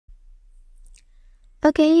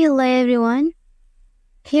Okay, hello everyone.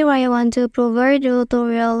 Here I want to provide a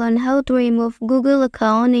tutorial on how to remove Google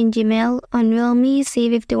account in Gmail on Realme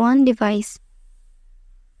C51 device.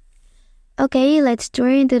 Okay, let's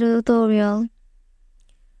turn to the tutorial.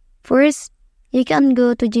 First, you can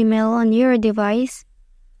go to Gmail on your device.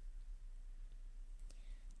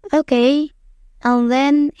 Okay, and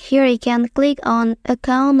then here you can click on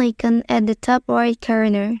account icon at the top right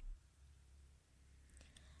corner.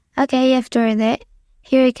 Okay, after that,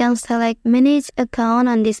 here you can select manage account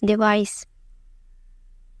on this device.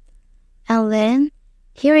 And then,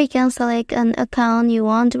 here you can select an account you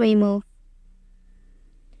want to remove.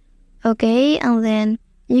 Okay, and then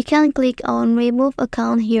you can click on remove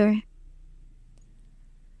account here.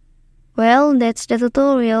 Well, that's the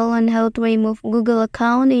tutorial on how to remove Google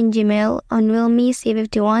account in Gmail on Realme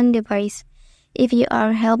C51 device. If you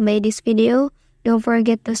are helped by this video, don't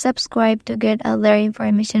forget to subscribe to get other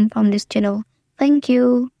information from this channel. Thank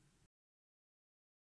you.